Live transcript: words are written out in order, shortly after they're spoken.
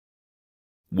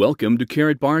Welcome to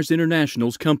Karatbars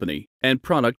International's company and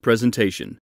product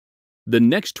presentation. The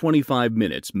next 25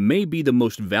 minutes may be the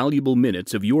most valuable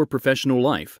minutes of your professional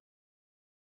life.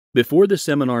 Before the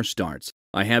seminar starts,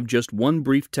 I have just one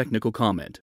brief technical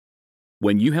comment.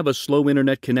 When you have a slow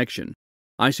internet connection,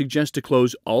 I suggest to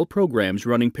close all programs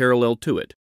running parallel to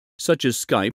it, such as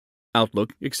Skype,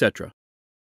 Outlook, etc.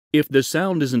 If the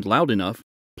sound isn't loud enough,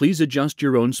 please adjust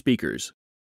your own speakers.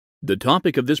 The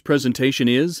topic of this presentation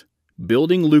is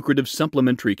building lucrative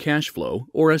supplementary cash flow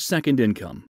or a second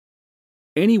income.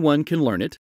 Anyone can learn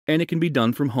it, and it can be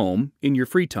done from home, in your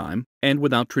free time, and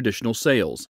without traditional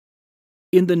sales.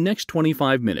 In the next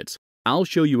 25 minutes, I'll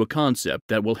show you a concept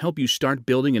that will help you start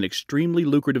building an extremely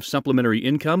lucrative supplementary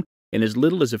income in as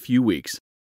little as a few weeks.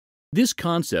 This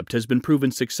concept has been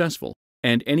proven successful,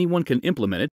 and anyone can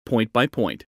implement it point by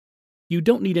point. You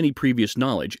don't need any previous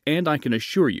knowledge, and I can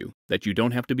assure you that you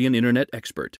don't have to be an internet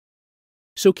expert.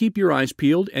 So keep your eyes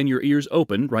peeled and your ears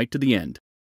open right to the end.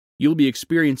 You'll be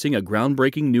experiencing a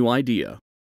groundbreaking new idea.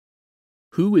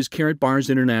 Who is Karatbars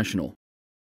International?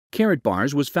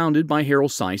 Karatbars was founded by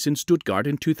Harold Seiss in Stuttgart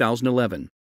in 2011.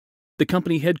 The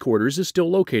company headquarters is still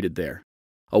located there.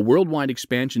 A worldwide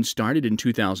expansion started in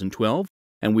 2012,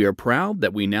 and we are proud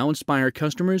that we now inspire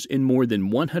customers in more than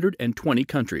 120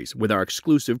 countries with our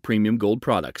exclusive premium gold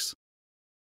products.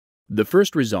 The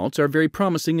first results are very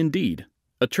promising indeed.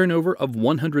 A turnover of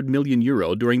 €100 million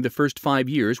during the first 5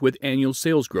 years with annual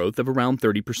sales growth of around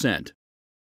 30%.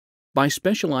 By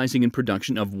specializing in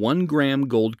production of 1-gram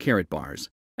gold Karatbars,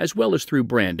 as well as through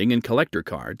branding and collector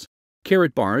cards,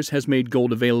 Karatbars has made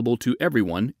gold available to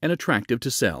everyone and attractive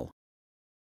to sell.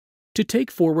 To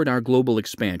take forward our global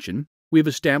expansion, we have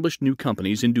established new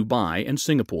companies in Dubai and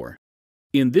Singapore.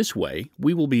 In this way,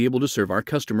 we will be able to serve our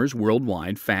customers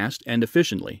worldwide fast and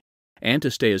efficiently, and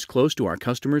to stay as close to our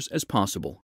customers as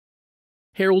possible.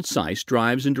 Harold Seiss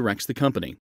drives and directs the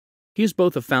company. He is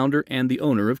both a founder and the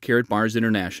owner of Karatbars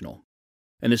International.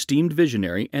 An esteemed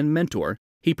visionary and mentor,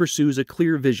 he pursues a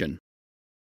clear vision.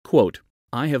 Quote,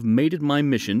 "I have made it my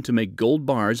mission to make gold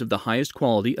bars of the highest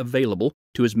quality available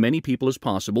to as many people as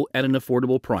possible at an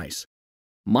affordable price.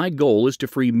 My goal is to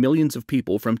free millions of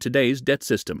people from today's debt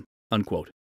system." Unquote.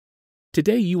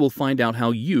 Today you will find out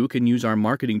how you can use our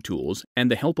marketing tools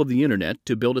and the help of the internet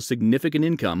to build a significant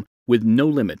income with no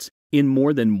limits in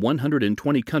more than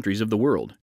 120 countries of the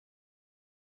world.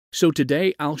 So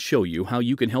today I'll show you how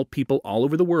you can help people all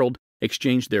over the world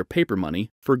exchange their paper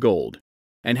money for gold,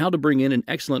 and how to bring in an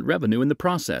excellent revenue in the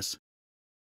process.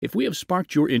 If we have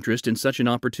sparked your interest in such an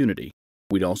opportunity,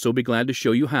 we'd also be glad to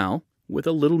show you how, with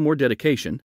a little more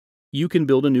dedication, you can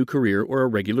build a new career or a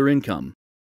regular income.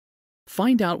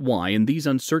 Find out why in these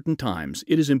uncertain times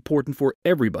it is important for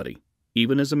everybody,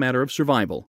 even as a matter of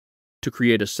survival, to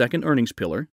create a second earnings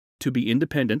pillar, to be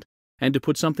independent, and to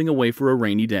put something away for a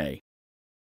rainy day.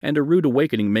 And a rude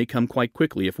awakening may come quite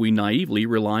quickly if we naively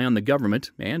rely on the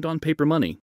government and on paper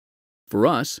money. For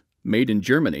us, made in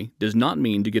Germany does not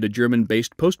mean to get a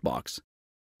German-based postbox.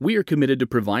 We are committed to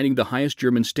providing the highest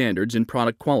German standards in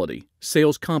product quality,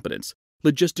 sales competence,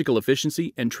 logistical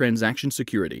efficiency, and transaction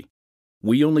security.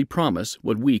 We only promise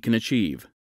what we can achieve.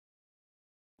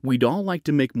 We'd all like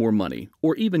to make more money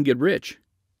or even get rich.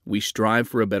 We strive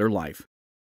for a better life.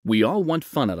 We all want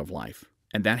fun out of life,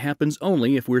 and that happens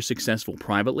only if we're successful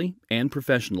privately and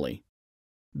professionally.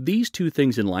 These two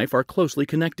things in life are closely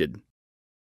connected.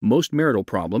 Most marital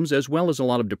problems, as well as a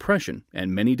lot of depression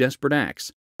and many desperate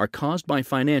acts, are caused by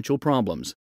financial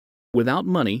problems. Without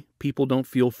money, people don't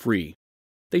feel free.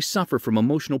 They suffer from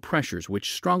emotional pressures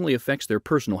which strongly affects their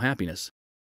personal happiness.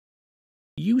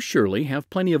 You surely have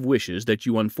plenty of wishes that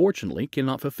you unfortunately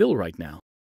cannot fulfill right now.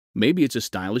 Maybe it's a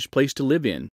stylish place to live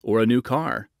in, or a new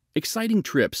car, exciting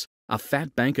trips, a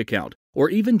fat bank account, or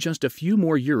even just a few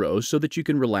more euros so that you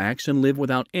can relax and live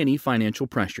without any financial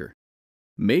pressure.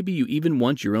 Maybe you even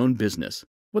want your own business,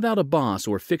 without a boss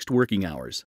or fixed working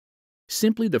hours.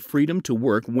 Simply the freedom to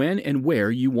work when and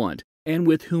where you want, and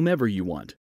with whomever you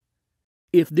want.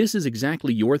 If this is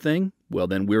exactly your thing, well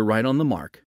then we're right on the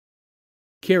mark.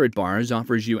 Karatbars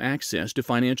offers you access to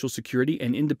financial security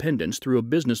and independence through a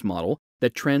business model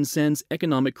that transcends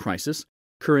economic crisis,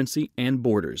 currency, and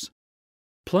borders.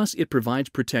 Plus, it provides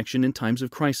protection in times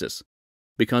of crisis.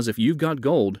 Because if you've got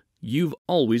gold, you've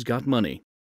always got money.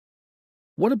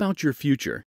 What about your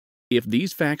future? If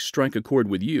these facts strike a chord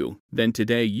with you, then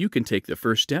today you can take the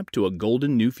first step to a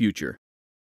golden new future.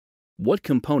 What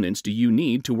components do you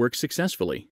need to work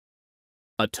successfully?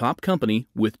 A top company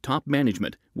with top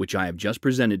management, which I have just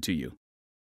presented to you.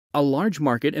 A large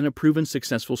market and a proven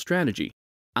successful strategy.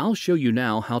 I'll show you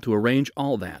now how to arrange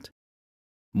all that.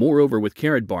 Moreover, with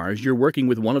Karatbars, you're working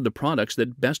with one of the products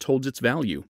that best holds its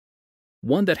value,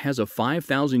 one that has a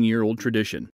 5,000-year-old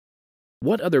tradition.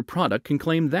 What other product can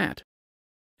claim that?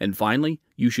 And finally,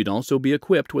 you should also be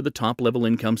equipped with a top-level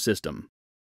income system.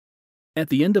 At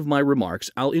the end of my remarks,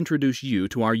 I'll introduce you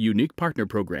to our unique partner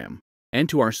program and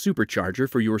to our supercharger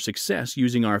for your success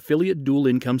using our affiliate dual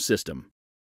income system.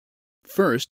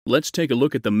 First, let's take a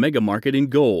look at the mega market in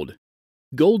gold.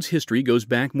 Gold's history goes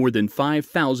back more than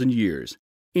 5,000 years.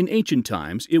 In ancient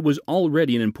times, it was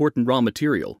already an important raw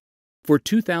material. For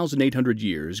 2,800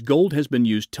 years, gold has been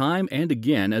used time and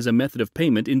again as a method of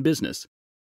payment in business.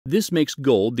 This makes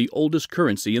gold the oldest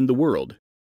currency in the world.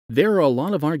 There are a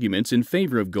lot of arguments in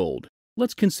favor of gold.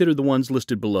 Let's consider the ones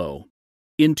listed below.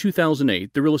 In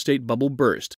 2008, the real estate bubble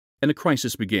burst and a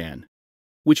crisis began,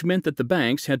 which meant that the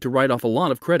banks had to write off a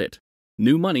lot of credit.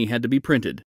 New money had to be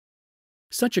printed.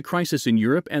 Such a crisis in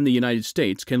Europe and the United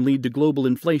States can lead to global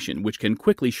inflation, which can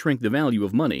quickly shrink the value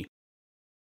of money.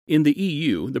 In the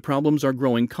EU, the problems are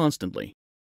growing constantly.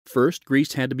 First,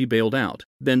 Greece had to be bailed out,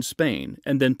 then Spain,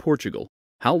 and then Portugal.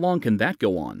 How long can that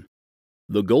go on?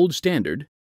 The gold standard,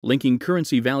 linking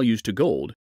currency values to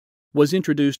gold, was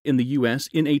introduced in the U.S.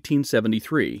 in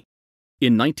 1873.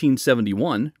 In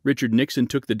 1971, Richard Nixon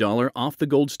took the dollar off the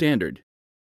gold standard.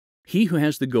 He who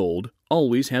has the gold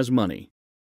always has money.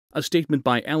 A statement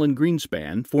by Alan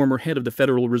Greenspan, former head of the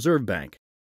Federal Reserve Bank.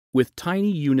 With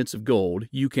tiny units of gold,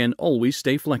 you can always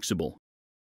stay flexible.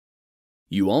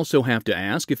 You also have to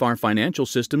ask if our financial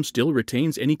system still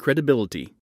retains any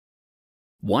credibility.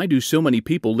 Why do so many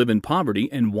people live in poverty,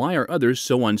 and why are others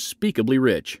so unspeakably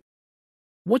rich?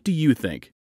 What do you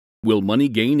think? Will money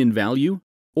gain in value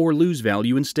or lose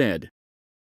value instead?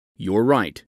 You're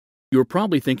right. You're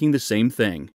probably thinking the same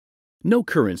thing. No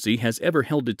currency has ever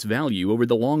held its value over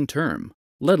the long term,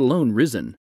 let alone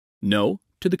risen. No,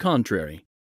 to the contrary.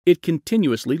 It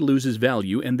continuously loses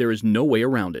value, and there is no way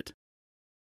around it.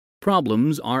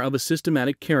 Problems are of a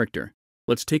systematic character.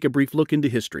 Let's take a brief look into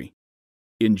history.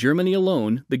 In Germany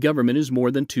alone, the government is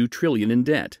more than 2 trillion in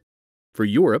debt. For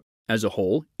Europe, as a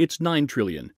whole, it's 9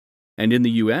 trillion. And in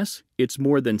the US, it's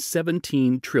more than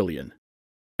 17 trillion.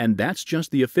 And that's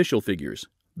just the official figures.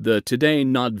 The today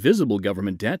not visible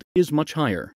government debt is much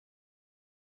higher.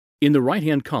 In the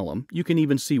right-hand column, you can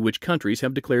even see which countries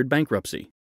have declared bankruptcy.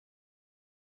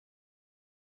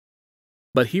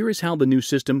 But here is how the new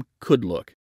system could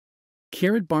look.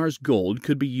 Karatbars gold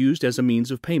could be used as a means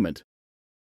of payment.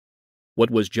 What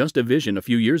was just a vision a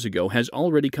few years ago has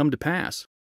already come to pass.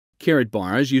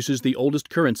 Karatbars uses the oldest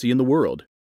currency in the world.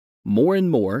 More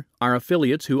and more, our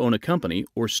affiliates who own a company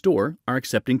or store are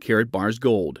accepting Karatbars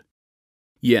gold.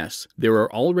 Yes, there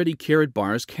are already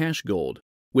Karatbars cash gold,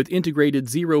 with integrated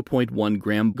 0.1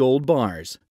 gram gold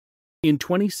bars. In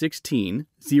 2016,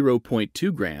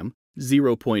 0.2 gram,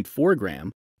 0.4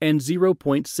 gram, and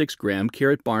 0.6 gram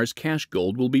Karatbars cash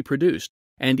gold will be produced,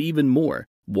 and even more,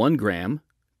 1 gram,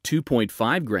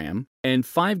 2.5 gram, and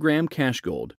 5 gram cash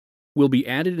gold will be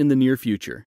added in the near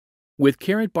future. With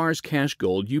Karatbars cash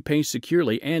gold, you pay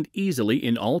securely and easily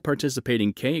in all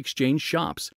participating K-Exchange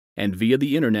shops and via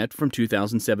the internet from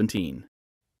 2017.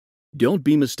 Don't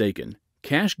be mistaken.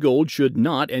 Cash gold should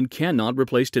not and cannot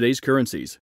replace today's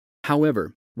currencies.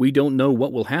 However, we don't know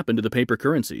what will happen to the paper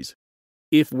currencies.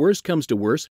 If worse comes to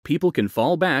worse, people can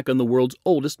fall back on the world's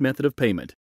oldest method of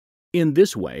payment. In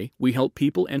this way, we help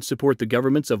people and support the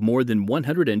governments of more than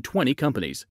 120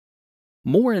 companies.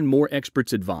 More and more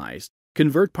experts advise,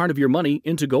 convert part of your money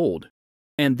into gold.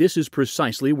 And this is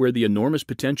precisely where the enormous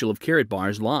potential of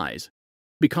Karatbars lies.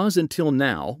 Because until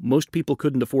now, most people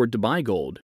couldn't afford to buy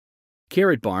gold.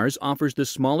 Karatbars offers the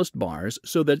smallest bars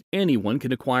so that anyone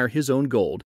can acquire his own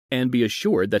gold and be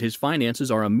assured that his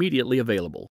finances are immediately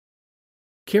available.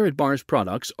 Karatbars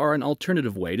products are an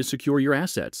alternative way to secure your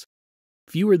assets.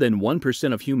 Fewer than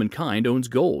 1% of humankind owns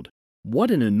gold.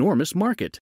 What an enormous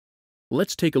market!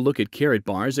 Let's take a look at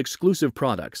Karatbars' exclusive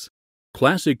products.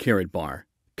 Classic Karatbar,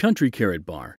 Country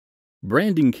Karatbar,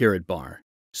 Branding Karatbar,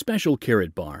 Special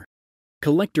Karatbar,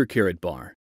 Collector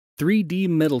Karatbar, 3D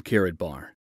Metal Karatbar,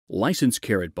 License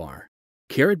Karatbar,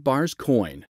 Karatbars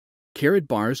Coin,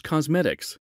 Karatbars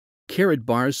Cosmetics,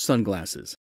 Karatbars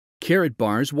Sunglasses,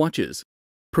 Karatbars Watches,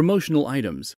 Promotional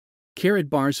Items,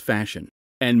 Karatbars Fashion,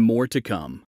 and more to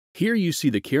come. Here you see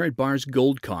the Karatbars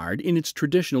Gold Card in its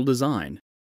traditional design.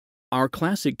 Our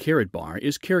classic Karatbar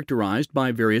is characterized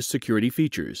by various security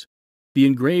features. The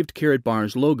engraved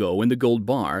Karatbars logo in the gold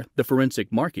bar, the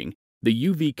forensic marking, the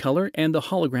UV color, and the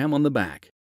hologram on the back.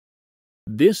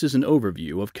 This is an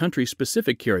overview of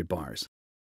country-specific Karatbars.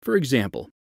 For example,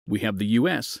 we have the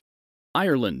US,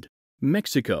 Ireland,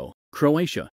 Mexico,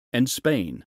 Croatia, and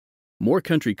Spain. More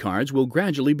country cards will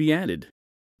gradually be added,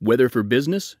 whether for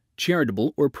business,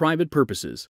 charitable, or private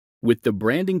purposes. With the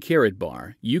branding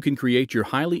Karatbar, you can create your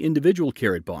highly individual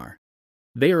Karatbar.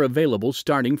 They are available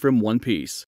starting from 1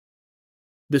 piece.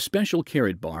 The special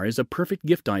Karatbar is a perfect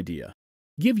gift idea.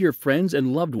 Give your friends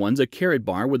and loved ones a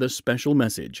Karatbar with a special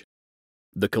message.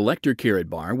 The collector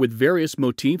Karatbar with various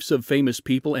motifs of famous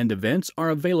people and events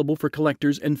are available for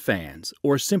collectors and fans,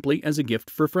 or simply as a gift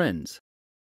for friends.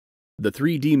 The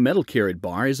 3D metal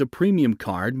Karatbar is a premium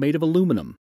card made of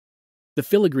aluminum. The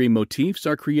filigree motifs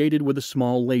are created with a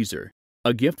small laser,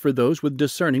 a gift for those with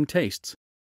discerning tastes.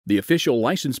 The official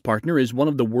license partner is one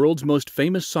of the world's most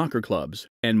famous soccer clubs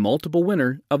and multiple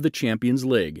winner of the Champions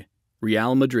League,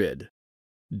 Real Madrid.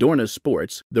 Dorna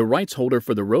Sports, the rights holder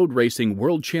for the Road Racing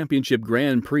World Championship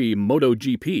Grand Prix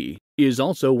MotoGP, is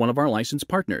also one of our license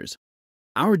partners.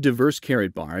 Our diverse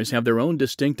Karatbars have their own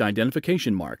distinct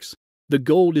identification marks. The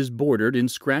gold is bordered in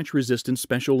scratch-resistant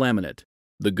special laminate.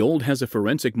 The gold has a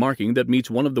forensic marking that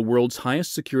meets one of the world's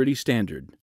highest security standard.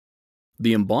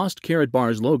 The embossed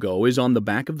Karatbars logo is on the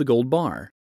back of the gold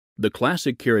bar. The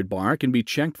classic Karatbar can be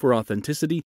checked for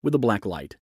authenticity with a black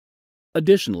light.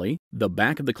 Additionally, the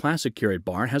back of the classic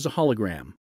Karatbar has a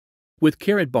hologram. With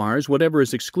Karatbars, whatever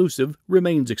is exclusive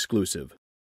remains exclusive.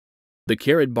 The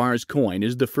Karatbars coin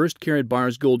is the first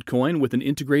Karatbars gold coin with an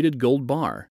integrated gold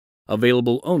bar,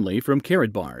 available only from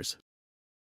Karatbars.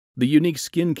 The unique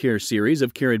skincare series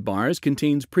of Karatbars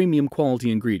contains premium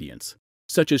quality ingredients,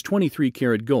 such as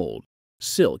 23-karat gold,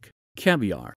 silk,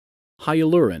 caviar,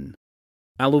 hyaluron,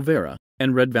 aloe vera,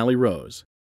 and Red Valley rose.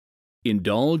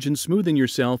 Indulge in smoothing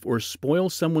yourself or spoil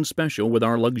someone special with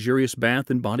our luxurious bath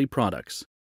and body products.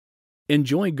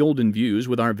 Enjoy golden views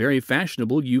with our very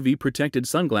fashionable UV-protected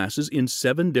sunglasses in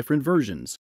 7 different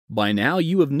versions. By now,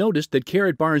 you have noticed that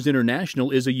Karatbars International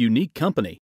is a unique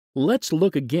company. Let's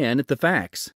look again at the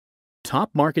facts.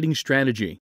 Top marketing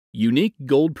strategy, unique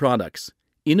gold products,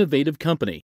 innovative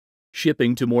company,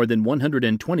 shipping to more than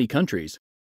 120 countries,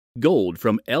 gold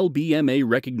from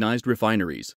LBMA-recognized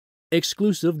refineries,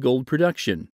 exclusive gold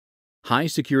production, high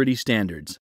security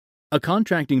standards, a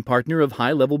contracting partner of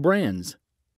high-level brands.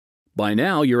 By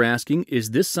now, you're asking,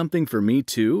 is this something for me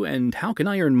too, and how can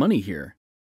I earn money here?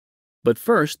 But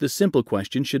first, the simple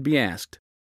question should be asked.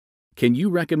 Can you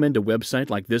recommend a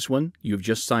website like this one you've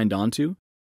just signed on to?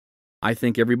 I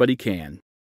think everybody can.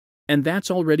 And that's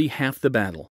already half the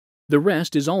battle. The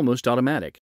rest is almost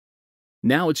automatic.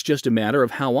 Now it's just a matter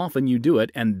of how often you do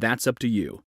it, and that's up to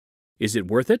you. Is it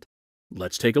worth it?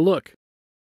 Let's take a look.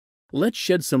 Let's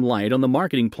shed some light on the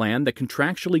marketing plan that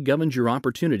contractually governs your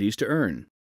opportunities to earn.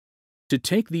 To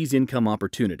take these income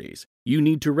opportunities, you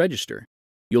need to register.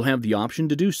 You'll have the option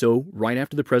to do so right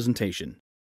after the presentation.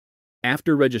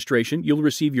 After registration, you'll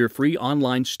receive your free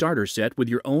online starter set with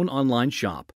your own online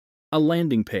shop, a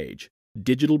landing page,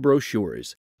 digital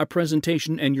brochures, a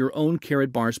presentation, and your own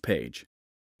Karatbars page,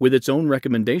 with its own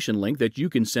recommendation link that you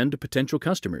can send to potential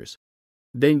customers.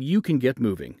 Then you can get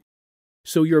moving.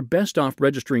 So you're best off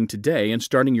registering today and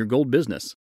starting your gold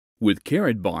business. With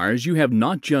Karatbars, you have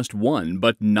not just 1,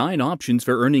 but 9 options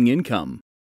for earning income.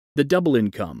 The double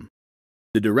income,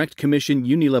 the direct commission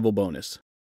uni-level bonus,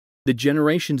 the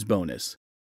generations bonus,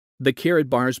 the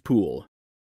Karatbars pool,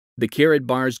 the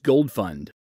Karatbars gold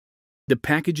fund, the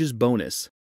packages bonus,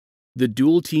 the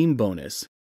dual team bonus,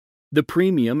 the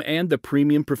premium and the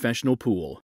premium professional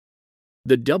pool.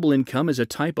 The double income is a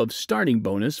type of starting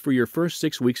bonus for your first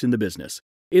 6 weeks in the business.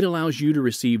 It allows you to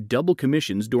receive double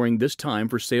commissions during this time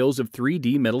for sales of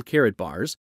 3D metal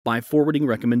Karatbars by forwarding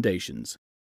recommendations.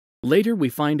 Later, we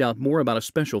find out more about a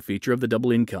special feature of the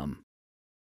double income.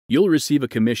 You'll receive a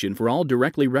commission for all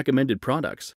directly recommended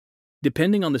products.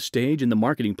 Depending on the stage in the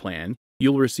marketing plan,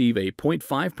 you'll receive a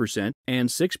 0.5% and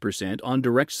 6% on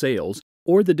direct sales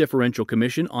or the differential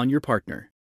commission on your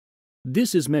partner.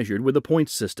 This is measured with a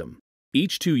points system.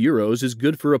 Each €2 is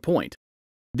good for a point.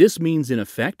 This means in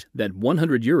effect that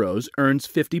 100 euros earns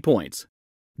 50 points.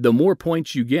 The more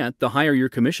points you get, the higher your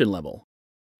commission level.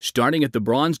 Starting at the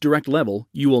bronze direct level,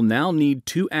 you will now need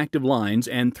 2 active lines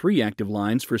and 3 active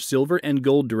lines for silver and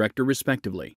gold director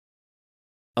respectively.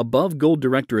 Above gold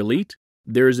director elite,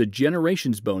 there is a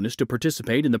generations bonus to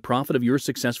participate in the profit of your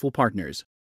successful partners.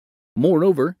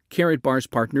 Moreover, Karatbars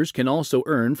partners can also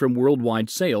earn from worldwide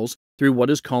sales through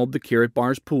what is called the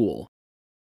Karatbars pool.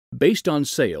 Based on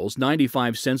sales,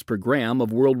 95 cents per gram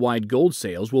of worldwide gold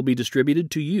sales will be distributed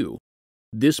to you.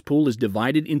 This pool is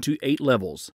divided into 8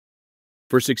 levels.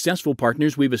 For successful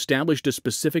partners, we've established a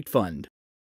specific fund,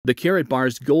 the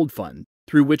Karatbars Gold Fund,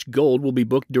 through which gold will be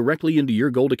booked directly into your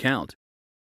gold account.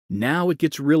 Now it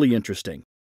gets really interesting.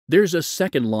 There's a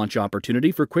second launch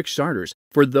opportunity for quick starters,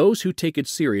 for those who take it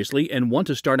seriously and want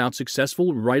to start out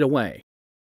successful right away.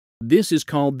 This is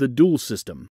called the dual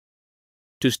system.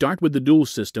 To start with the dual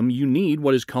system, you need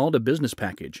what is called a business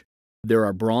package. There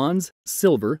are bronze,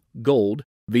 silver, gold,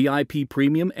 VIP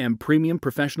premium, and premium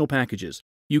professional packages.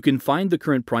 You can find the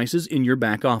current prices in your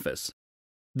back office.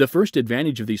 The first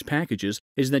advantage of these packages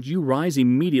is that you rise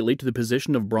immediately to the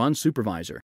position of bronze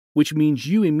supervisor, which means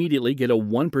you immediately get a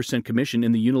 1% commission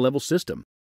in the unilevel system.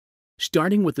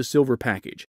 Starting with the silver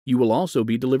package, you will also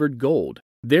be delivered gold,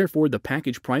 therefore the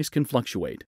package price can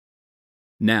fluctuate.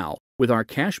 Now, with our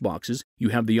cash boxes, you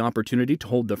have the opportunity to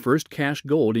hold the first cash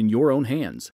gold in your own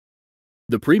hands.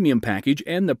 The premium package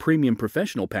and the premium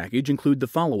professional package include the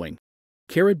following: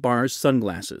 Karatbars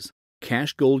sunglasses,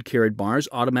 cash gold Karatbars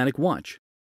automatic watch,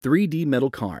 3D metal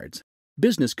cards,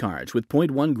 business cards with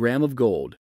 0.1 gram of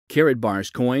gold,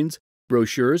 Karatbars coins,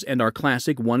 brochures, and our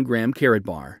classic 1 gram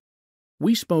Karatbar.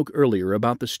 We spoke earlier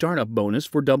about the startup bonus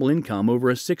for double income over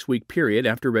a 6-week period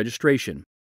after registration.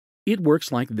 It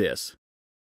works like this.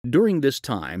 During this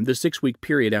time, the 6-week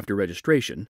period after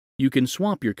registration, you can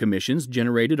swap your commissions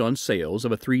generated on sales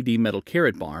of a 3D metal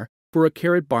Karatbar for a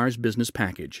Karatbars business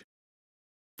package.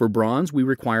 For bronze, we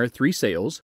require 3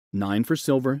 sales, 9 for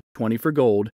silver, 20 for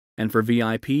gold, and for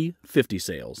VIP, 50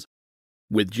 sales.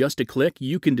 With just a click,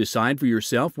 you can decide for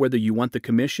yourself whether you want the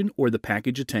commission or the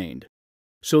package attained.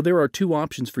 So there are 2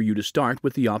 options for you to start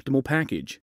with the optimal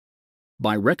package.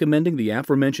 By recommending the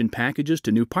aforementioned packages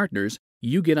to new partners,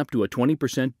 you get up to a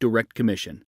 20% direct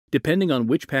commission, depending on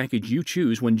which package you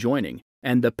choose when joining,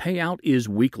 and the payout is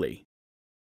weekly.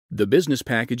 The business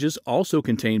packages also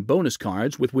contain bonus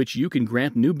cards with which you can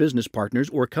grant new business partners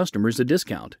or customers a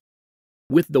discount.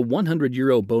 With the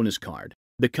 €100 bonus card,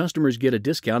 the customers get a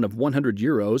discount of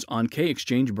 €100 on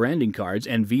K-Exchange branding cards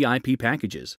and VIP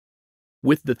packages.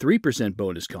 With the 3%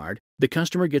 bonus card, the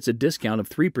customer gets a discount of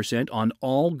 3% on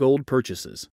all gold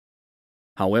purchases.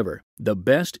 However, the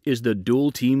best is the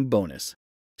dual team bonus.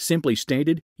 Simply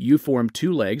stated, you form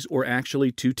 2 legs, or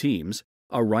actually 2 teams,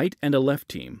 a right and a left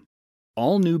team.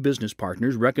 All new business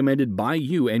partners recommended by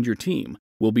you and your team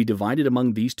will be divided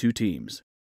among these 2 teams.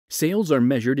 Sales are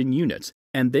measured in units,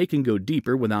 and they can go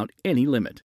deeper without any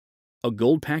limit. A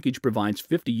gold package provides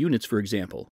 50 units, for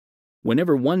example.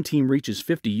 Whenever one team reaches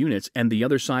 50 units and the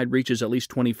other side reaches at least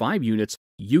 25 units,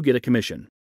 you get a commission.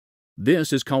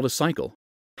 This is called a cycle.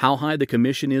 How high the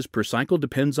commission is per cycle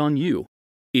depends on you.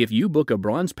 If you book a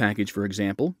bronze package, for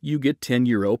example, you get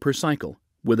 €10 per cycle.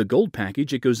 With a gold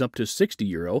package, it goes up to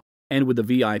 €60, and with a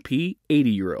VIP,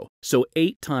 €80, so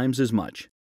 8 times as much.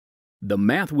 The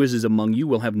math whizzes among you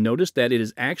will have noticed that it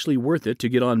is actually worth it to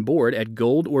get on board at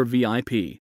gold or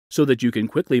VIP, so that you can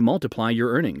quickly multiply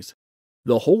your earnings.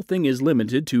 The whole thing is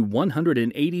limited to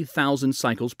 180,000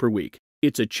 cycles per week.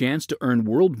 It's a chance to earn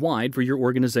worldwide for your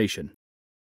organization.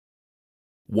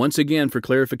 Once again, for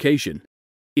clarification,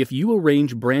 if you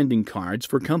arrange branding cards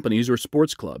for companies or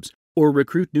sports clubs, or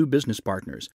recruit new business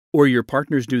partners, or your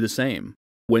partners do the same,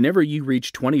 whenever you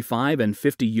reach 25 and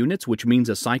 50 units, which means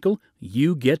a cycle,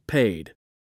 you get paid.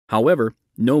 However,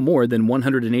 no more than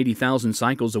 180,000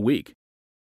 cycles a week.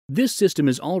 This system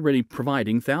is already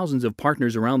providing thousands of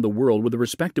partners around the world with a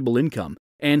respectable income,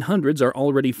 and hundreds are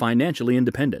already financially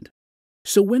independent.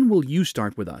 So when will you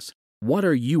start with us? What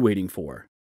are you waiting for?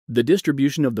 The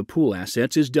distribution of the pool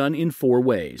assets is done in 4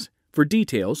 ways. For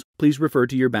details, please refer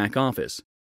to your back office.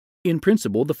 In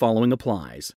principle, the following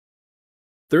applies.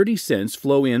 30 cents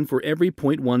flow in for every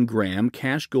 0.1 gram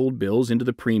cash gold bills into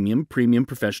the premium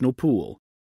professional pool.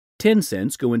 10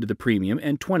 cents go into the premium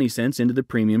and 20 cents into the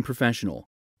premium professional.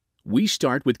 We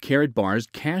start with Karatbars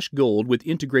cash gold with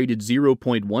integrated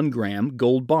 0.1 gram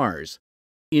gold bars.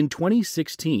 In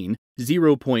 2016,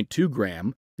 0.2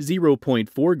 gram,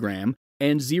 0.4 gram,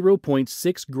 and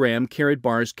 0.6 gram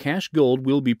Karatbars cash gold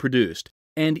will be produced,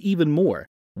 and even more,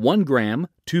 1 gram,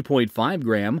 2.5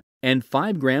 gram, and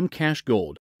 5 gram cash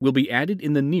gold will be added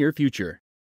in the near future.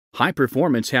 High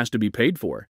performance has to be paid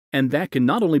for, and that can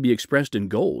not only be expressed in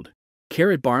gold.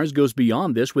 Karatbars goes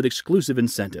beyond this with exclusive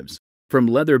incentives. From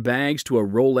leather bags to a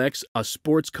Rolex, a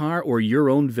sports car, or your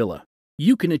own villa.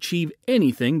 You can achieve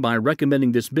anything by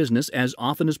recommending this business as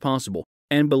often as possible,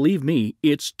 and believe me,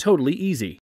 it's totally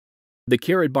easy. The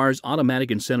Karatbars Automatic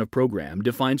Incentive Program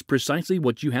defines precisely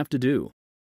what you have to do.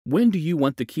 When do you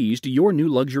want the keys to your new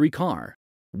luxury car?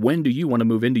 When do you want to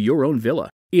move into your own villa?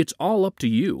 It's all up to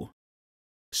you.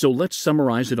 So let's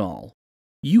summarize it all.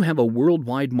 You have a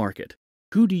worldwide market.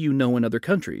 Who do you know in other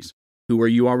countries? Who are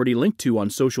you already linked to on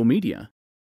social media?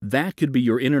 That could be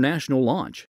your international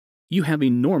launch. You have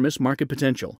enormous market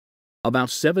potential. About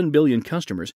 7 billion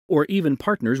customers or even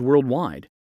partners worldwide.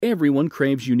 Everyone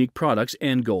craves unique products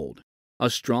and gold.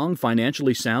 A strong,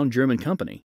 financially sound German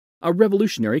company. A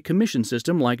revolutionary commission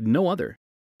system like no other.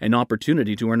 An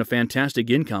opportunity to earn a fantastic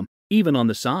income, even on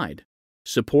the side.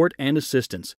 Support and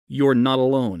assistance. You're not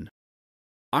alone.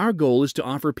 Our goal is to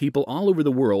offer people all over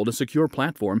the world a secure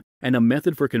platform and a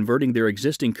method for converting their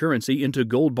existing currency into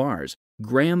gold bars,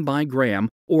 gram by gram,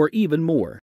 or even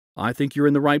more. I think you're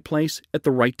in the right place at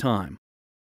the right time.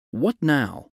 What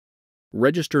now?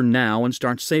 Register now and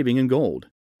start saving in gold.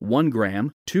 1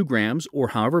 gram, 2 grams, or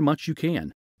however much you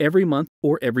can, every month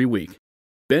or every week.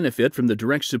 Benefit from the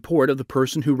direct support of the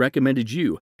person who recommended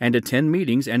you and attend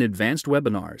meetings and advanced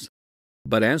webinars.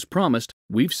 But as promised,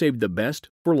 we've saved the best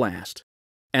for last.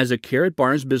 As a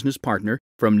Karatbars business partner,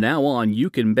 from now on you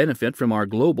can benefit from our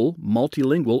global,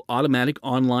 multilingual automatic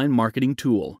online marketing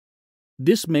tool.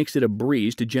 This makes it a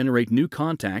breeze to generate new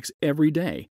contacts every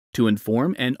day, to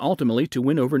inform and ultimately to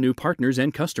win over new partners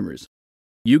and customers.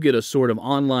 You get a sort of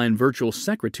online virtual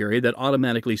secretary that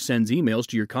automatically sends emails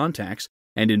to your contacts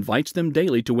and invites them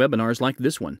daily to webinars like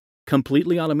this one,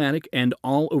 completely automatic and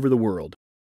all over the world.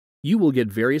 You will get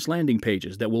various landing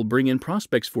pages that will bring in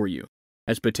prospects for you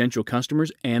as potential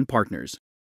customers and partners.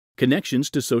 Connections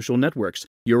to social networks,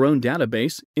 your own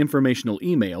database, informational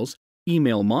emails,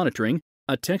 email monitoring,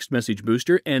 a text message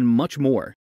booster, and much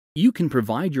more. You can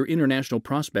provide your international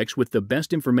prospects with the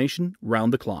best information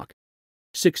round the clock.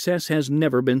 Success has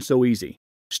never been so easy.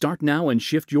 Start now and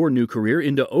shift your new career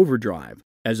into overdrive.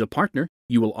 As a partner,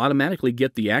 you will automatically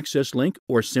get the access link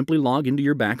or simply log into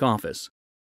your back office.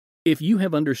 If you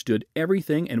have understood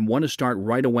everything and want to start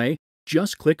right away,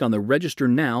 just click on the Register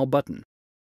Now button.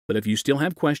 But if you still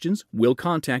have questions, we'll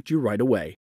contact you right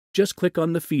away. Just click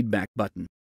on the Feedback button.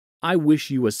 I wish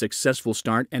you a successful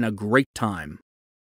start and a great time.